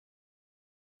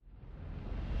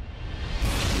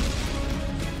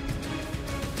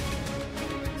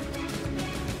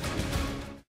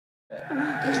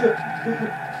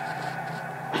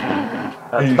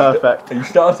That's perfect. Have you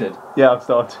started? Yeah, I've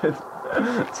started.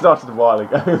 Started a while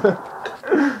ago.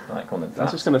 Right, come on then.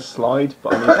 That's just going to slide,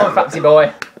 but Come on, Fatsy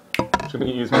boy. I'm going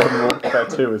to use Modern Warfare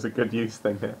 2 as a good use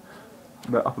thing here.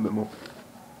 No, up a bit more.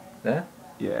 There?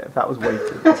 Yeah, that was way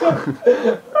too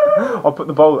I'll put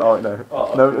the bowl. Oh, no.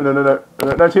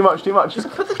 No, too much. Just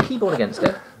put the keyboard against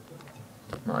it.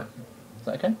 Right. Is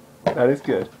that okay? That is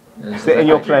good. Sit in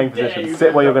your playing position.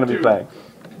 Sit where you're going to be playing.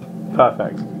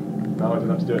 Perfect. Now I don't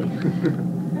have to do anything.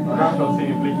 I can't see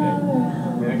you blinking. I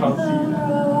mean, I can't see you.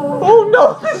 Oh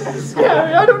no, this is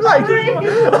scary. I don't like this one.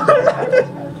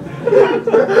 I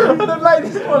don't like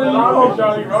this one anymore.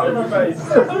 Shining right in my face.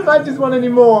 I don't like this one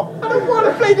anymore. I don't want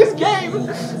to play this game.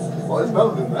 What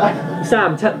smells in there?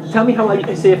 Sam, tell me how well you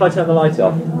can see if I turn the light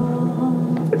off. I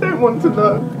don't want to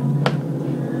know.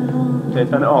 Okay,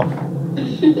 turn it off.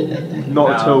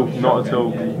 Not at all. Not at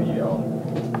all.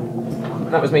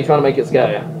 That was me trying to make it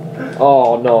scarier.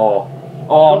 Oh no.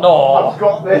 Oh no! I've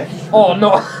got this! Oh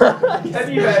no!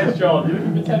 Teddy bears, John! You're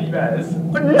looking for teddy bears?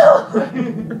 No!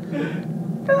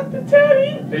 Got the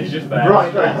teddy! It's just there, right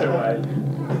straight away.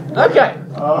 Okay!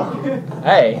 Oh.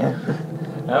 Hey!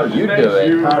 How you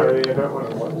doing? Harry, I don't want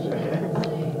to watch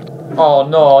it. Oh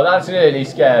no, that's really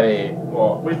scary.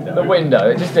 What? Window? The window,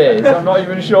 it just is. I'm not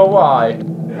even sure why.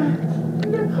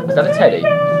 Is that a teddy?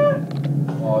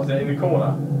 Oh, is it in the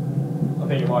corner? I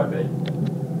think it might be.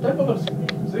 Don't bother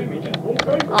zooming, just walk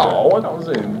over. Oh, why not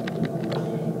zoom?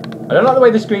 I don't like the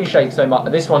way the screen shakes so much.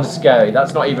 This one's scary.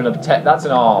 That's not even a that's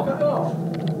an arm.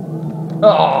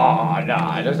 Oh, no,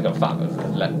 it looks like a fat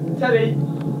person. Teddy!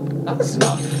 That's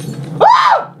not.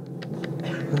 Ah!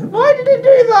 Why did it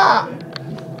do that?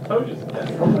 I told you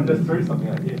someone just threw something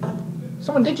at you.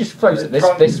 Someone did just throw it.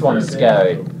 This one's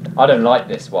scary. I don't like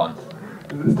this one.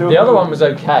 The other one was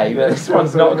okay, but this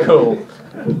one's not cool.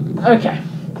 Okay.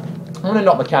 I'm going to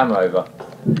knock the camera over.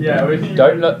 Yeah,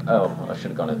 don't look. Oh, I should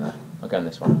have gone in there. I'll go in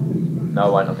this one. No, I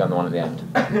won't. I'll go in the one at the end.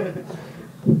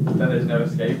 Then there's no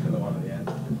escape from the one at the end.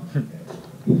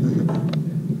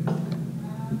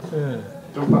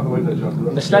 Jump out the window,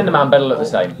 John. The Slender Man better look the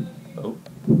same. Oh.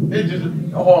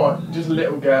 Just a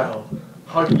little girl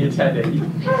hugging your teddy.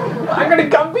 I'm going to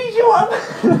come beat you up.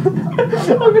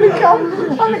 I'm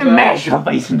going to mash your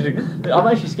face into. I'm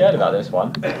actually scared about this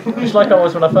one. Just like I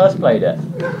was when I first played it.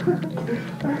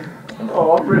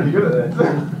 Oh, I'm really good at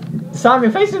this. Sam,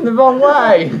 you're facing the wrong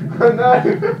way. No.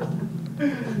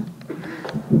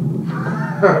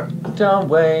 Don't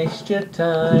waste your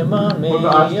time on me. Well,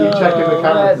 I have to keep checking the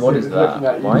camera. What is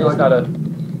that? Why is that a...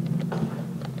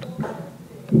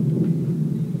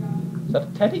 Is that a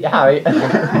teddy? Harry? No,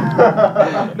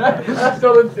 that's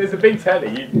not a... It's a big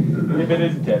teddy. If it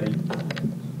is a teddy.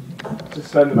 Just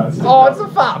Slender Man. Oh, it's a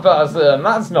fat person.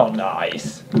 That's not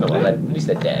nice. Oh, well, at least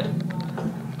they're dead.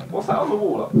 What's that on the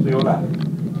wall up to your left?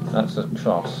 That's a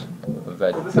cross with a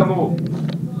red... What's this on the wall?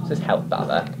 It says help back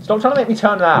there. Stop trying to make me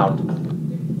turn around.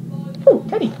 Oh,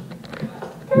 Teddy.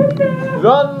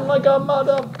 Run like a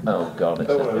mother. Oh god,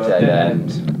 it's a dead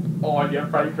end. Oh, yeah,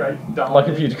 break, die. My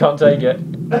computer can't take it.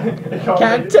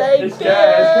 Can't take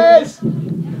this!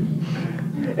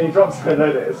 He drops the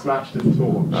note that it smashed his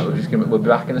torch. Right, we'll be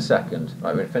back in a second.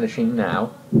 Right, we're finishing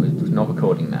now. We're not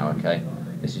recording now, okay?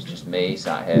 This is just me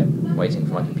sat here waiting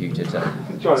for my computer to.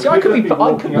 John, see, I could be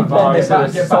playing this at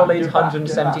a solid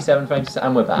 177 frames,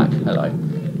 and we're back. Hello.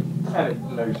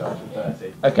 No charge of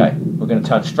 30. Okay, we're going to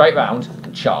turn straight round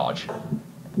and charge.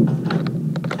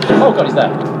 Oh god, he's there.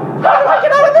 How do I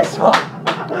get out of this one?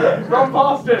 Run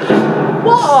past him!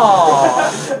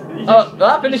 What? Oh,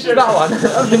 that finishes that one.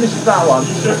 That finishes that one.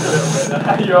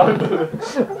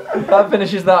 That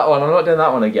finishes that one. I'm not doing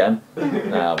that one again.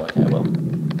 No, okay, well.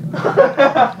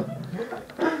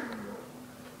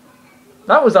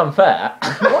 That was unfair.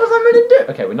 What was I meant to do?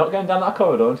 Okay, we're not going down that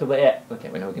corridor until the end. Okay,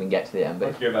 we're not going to get to the end. But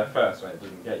if you go there first when it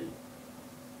doesn't get you.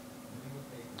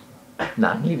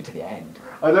 Nah, leave it to the end.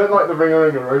 I don't like the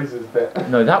ring of roses bit.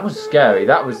 No, that was scary.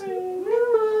 That was.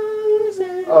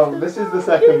 Oh, this is the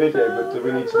second video, but do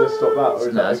we need to just stop that? Or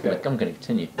is no, that okay? I'm going to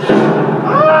continue. Don't do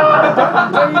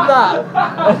that!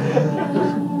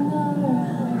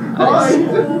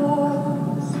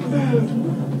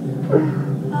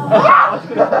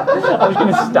 I was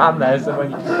going to stand there so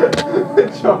when you...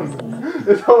 John,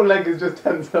 this whole leg is just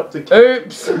tensed up to kick.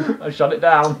 Oops! I shut it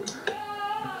down.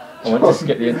 I went to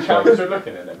skip the intro. You're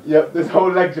looking at him. Yep, this whole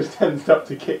leg just tensed up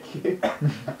to kick you.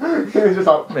 It was just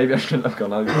like... Maybe I shouldn't have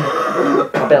gone over.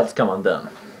 My belt's come undone.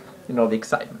 You know the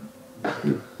excitement. Right,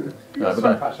 we're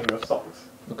going patch on your socks.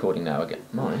 Recording now again.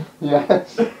 Mine?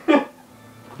 Yes. On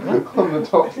the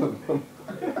tops of them.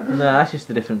 No, that's just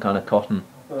a different kind of cotton.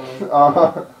 Because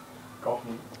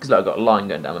look, I've got a line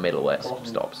going down the middle where it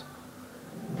stops.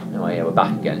 Anyway, yeah, we're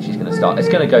back again. She's going to start. It's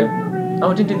going to go.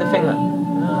 Oh, I didn't do the thing that.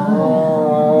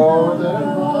 Oh, I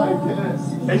don't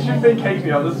like it. It's just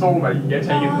occasionally on the song where you get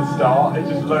taken at the start. It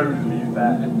just lonely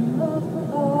there.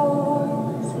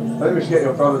 I think we should get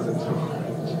your brothers into it.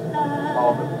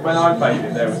 Oh, but when I played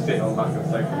it, they were sitting on the back of the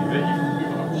sofa.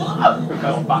 You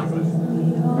fell backwards.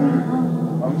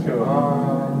 I'm sure.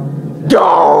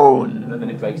 Down! And then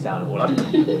it breaks down and all that.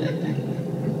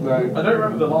 No. I don't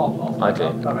remember the laugh. I do.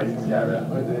 That makes it scarier.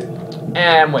 I do.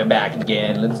 And we're back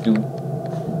again. Let's do. You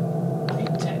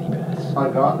teddy bears. I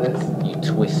got this. You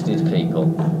twisted people.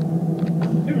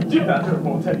 Who would do that to a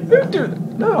poor teddy Who bear? do that?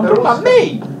 No, I'm talking about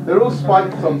me! They're all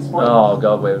spiked on spikes. Oh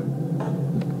god, we're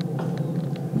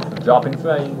dropping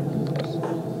frames.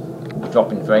 We're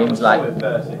dropping frames like. Solid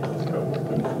 30. That's cool.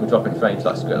 We're dropping frames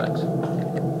like Skrillex.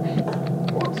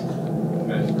 What?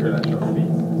 No, Skrillex on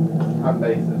beats. And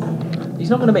basses. He's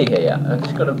not going to be here yet. I've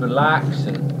just got to relax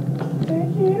and.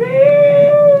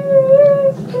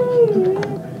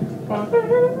 I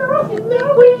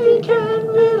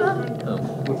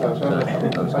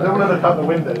don't want to look out the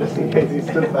window just in case he's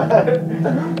stood there.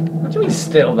 What do you mean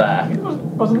still there? He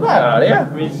wasn't there earlier.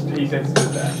 I mean, he said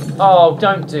stood there. Oh,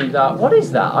 don't do that. What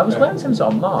is that? I was wearing some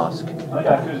sort of mask. Oh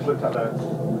yeah, I could have just looked out there.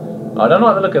 I don't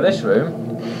like the look of this room.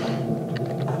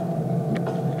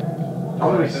 I'm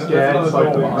going to be scared. Let's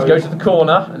go to the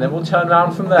corner and then we'll turn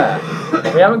around from there.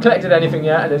 We haven't collected anything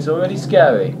yet and it's already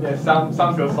scary. Yeah, Sam's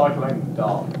going to cycle in the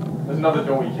dark. There's another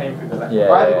door you came through the left.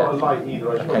 Yeah, I haven't got a light either,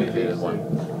 I should came probably through do this one.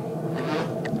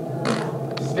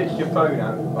 Stick your phone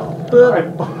out of the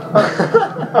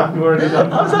I've already done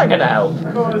that. How's that going to help?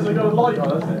 God, it's got a light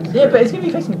on, isn't it? Yeah, but it's going to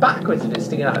be facing backwards and it's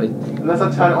sticking out of it. Unless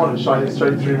I turn it on and shine it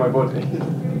straight through my body.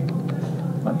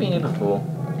 I've been here before.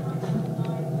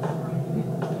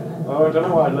 Oh, I don't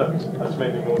know why I looked. That just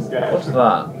made me more scared. What's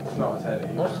that? It's not a teddy.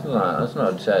 What's that? That's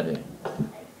not a teddy.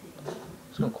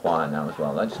 It's gone quiet now as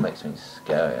well. That just makes things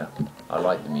scarier. I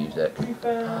like the music.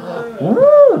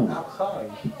 Woo!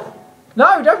 Outside.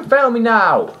 No, don't fail me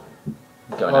now!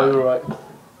 Going out. You're right.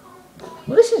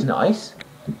 Well, this is nice.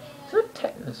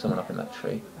 There's someone up in that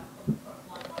tree.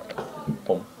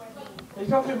 Boom. He's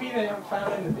not going to be there, you haven't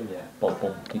found anything yet. Boom,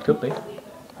 boom. He could be.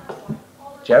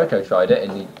 Jericho tried it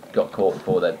and he got caught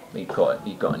before he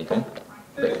got anything.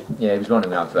 But, yeah, he was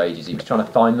running around for ages. He was trying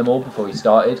to find them all before he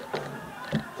started.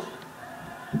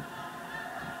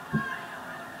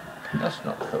 That's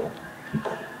not cool.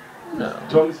 No.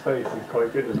 John's face is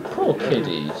quite good, isn't it? Poor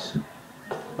kiddies.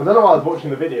 I don't know why I was watching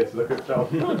the video to look at John.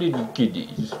 Poor little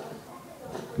kiddies.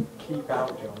 Keep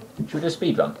out, John. Should we do a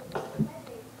speed run?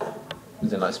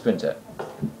 As in like sprint it?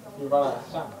 You run out of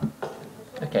stamina.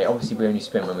 Okay, obviously we only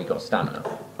sprint when we got stamina.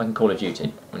 Like in Call of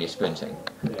Duty, when you're sprinting.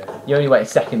 Yeah. You only wait a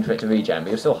second for it to regen, but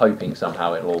you're still hoping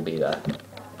somehow it'll all be there.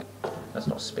 That's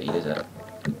not speed, is it?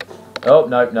 Oh,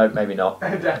 no, maybe not.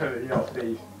 Definitely not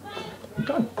speed.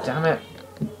 God damn it.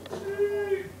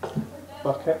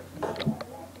 Bucket.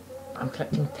 I'm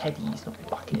collecting teddies, not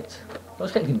buckets. If I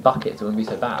was collecting buckets, it wouldn't be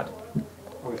so bad.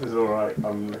 Well, this is alright.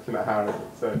 I'm looking at Harry,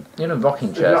 so... You know,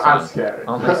 rocking chairs not as scary.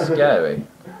 aren't they scary?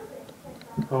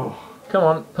 Oh. Come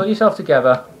on, pull yourself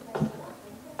together.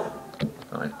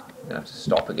 Fine, I'm gonna have to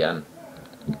stop again.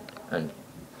 And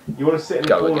You want to sit in the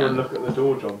go corner again. and look at the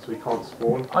door, John, so we can't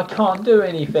spawn? I can't do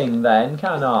anything then,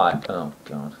 can I? Oh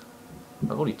god.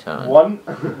 I've already turned. One.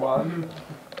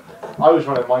 I was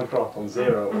running Minecraft on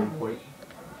 0 at one point.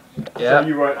 Yeah. So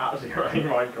you weren't actually running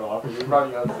Minecraft, you were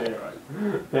running on 0.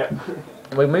 Yeah.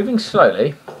 We're moving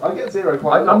slowly. I get 0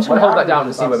 quite a lot. I'm just going to My hold that down average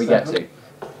and see is where we get about to. 7.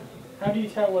 How do you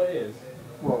tell what it is?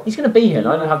 What? He's going to be here and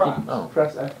I don't have to... Oh.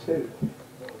 Press F2.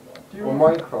 On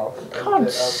Minecraft.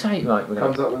 God's sake, right, we're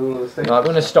comes going up with all the things. Right, we're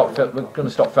going to stop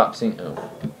frapsing... Oh.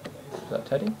 Is that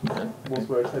Teddy? No. What's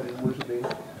where Teddy would be?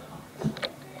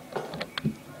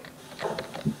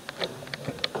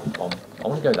 I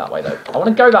want to go that way though. I want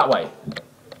to go that way!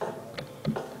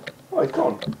 Oh, he's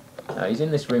gone. No, he's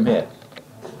in this room here.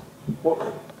 What?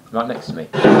 Right next to me.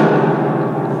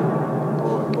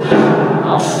 Oh.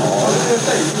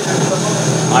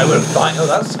 I will find... Oh,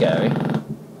 that's scary.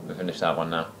 We finished that one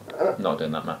now. Not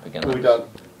doing that map again. Are we done?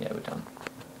 Yeah, we're done.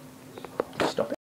 Stop it.